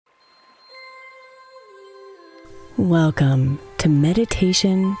Welcome to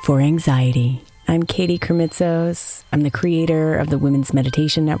Meditation for Anxiety. I'm Katie Kermitzos. I'm the creator of the Women's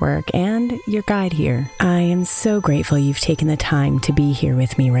Meditation Network and your guide here. I am so grateful you've taken the time to be here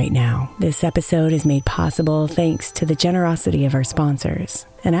with me right now. This episode is made possible thanks to the generosity of our sponsors.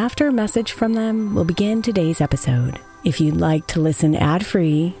 And after a message from them, we'll begin today's episode. If you'd like to listen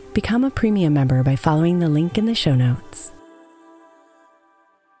ad-free, become a premium member by following the link in the show notes.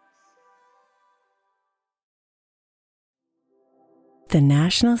 The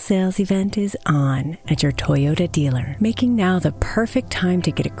national sales event is on at your Toyota dealer, making now the perfect time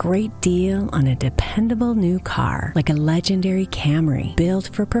to get a great deal on a dependable new car, like a legendary Camry, built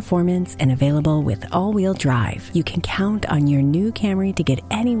for performance and available with all-wheel drive. You can count on your new Camry to get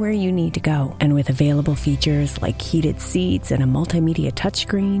anywhere you need to go. And with available features like heated seats and a multimedia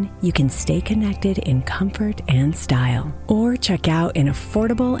touchscreen, you can stay connected in comfort and style. Or check out an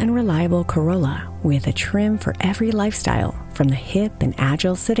affordable and reliable Corolla with a trim for every lifestyle, from the hip and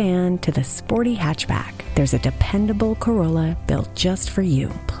agile sedan to the sporty hatchback. There's a dependable Corolla built just for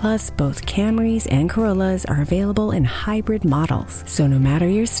you. Plus, both Camrys and Corollas are available in hybrid models, so no matter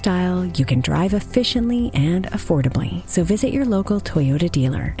your style, you can drive efficiently and affordably. So visit your local Toyota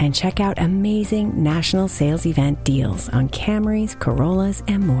dealer and check out amazing national sales event deals on Camrys, Corollas,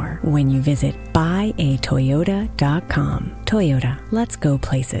 and more when you visit buyatoyota.com. Toyota, let's go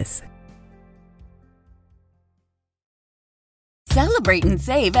places. Celebrate and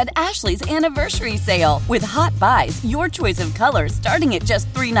save at Ashley's Anniversary Sale. With Hot Buys, your choice of colors starting at just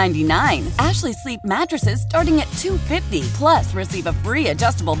 $3.99. Ashley Sleep mattresses starting at $2.50. Plus, receive a free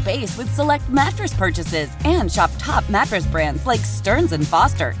adjustable base with select mattress purchases. And shop top mattress brands like Stearns &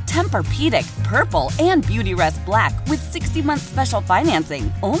 Foster, Tempur-Pedic, Purple, and Beautyrest Black with 60-month special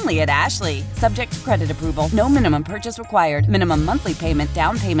financing. Only at Ashley. Subject to credit approval. No minimum purchase required. Minimum monthly payment,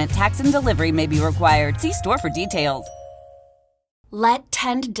 down payment, tax, and delivery may be required. See store for details. Let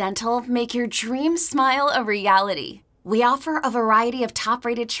Tend Dental make your dream smile a reality. We offer a variety of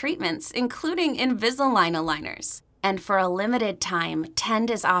top-rated treatments, including Invisalign aligners. And for a limited time, Tend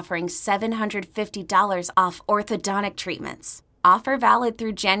is offering $750 off orthodontic treatments. Offer valid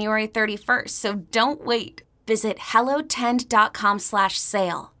through January 31st, so don't wait. Visit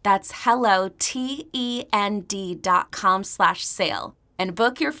hellotend.com/sale. That's hellotend.com/sale. And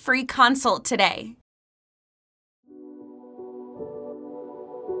book your free consult today.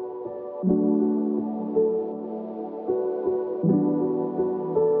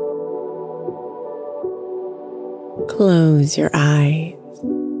 Close your eyes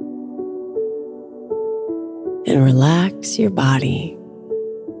and relax your body.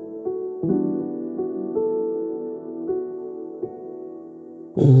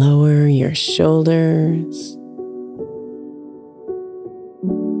 Lower your shoulders.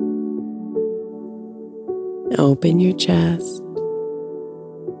 Open your chest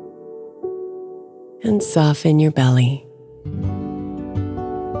and soften your belly.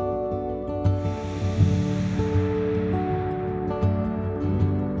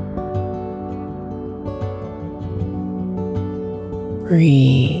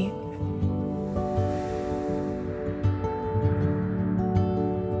 Breathe.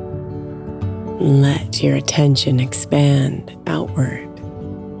 Let your attention expand outward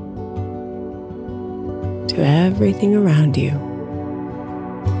to everything around you.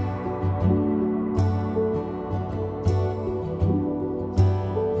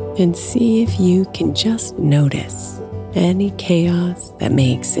 And see if you can just notice any chaos that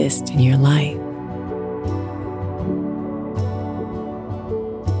may exist in your life.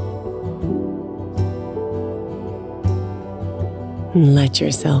 And let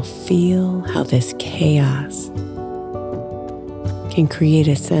yourself feel how this chaos can create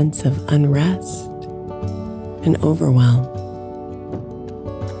a sense of unrest and overwhelm.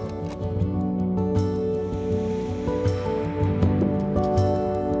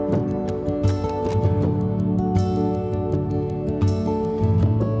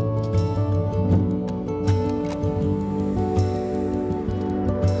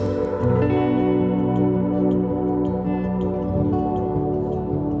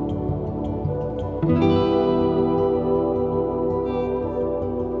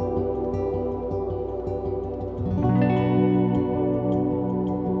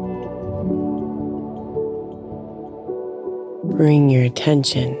 Bring your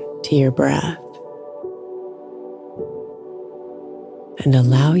attention to your breath and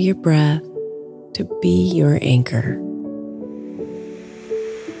allow your breath to be your anchor.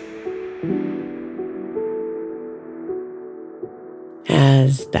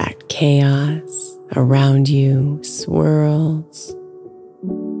 As that chaos around you swirls,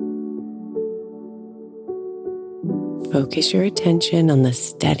 focus your attention on the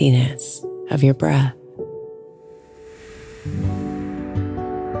steadiness of your breath.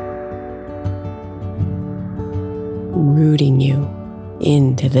 Rooting you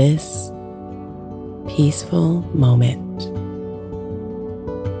into this peaceful moment.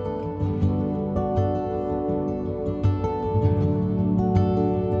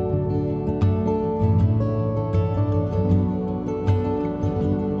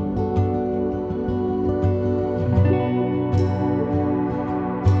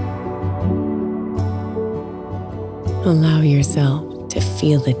 Allow yourself to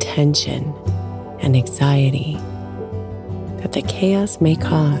feel the tension and anxiety that the chaos may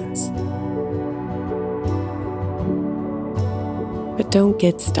cause. But don't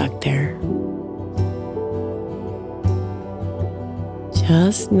get stuck there.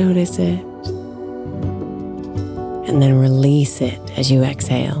 Just notice it and then release it as you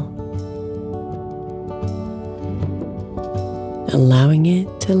exhale, allowing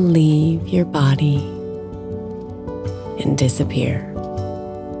it to leave your body and disappear.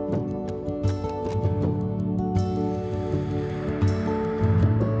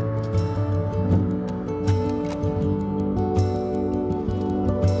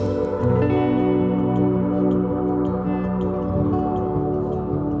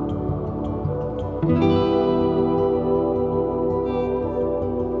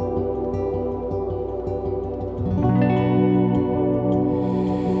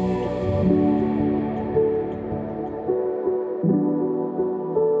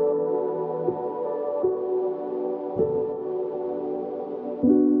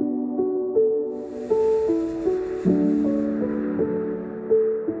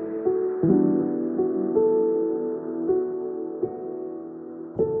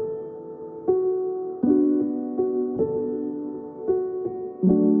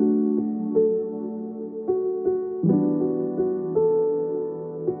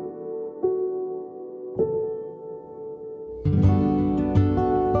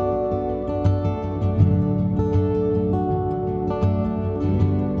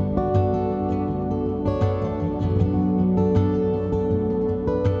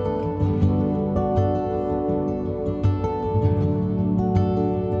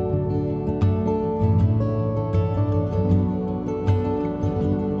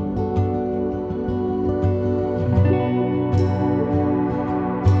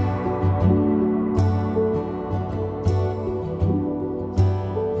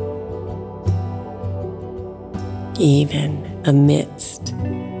 Even amidst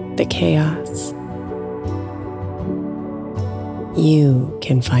the chaos, you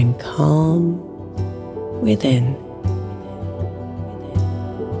can find calm within.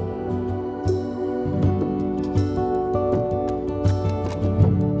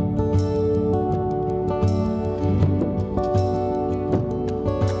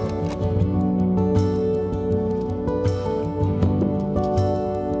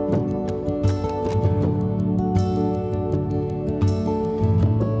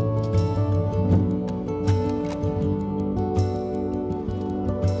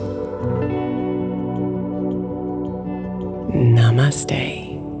 Namaste,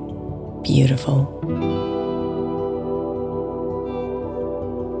 beautiful.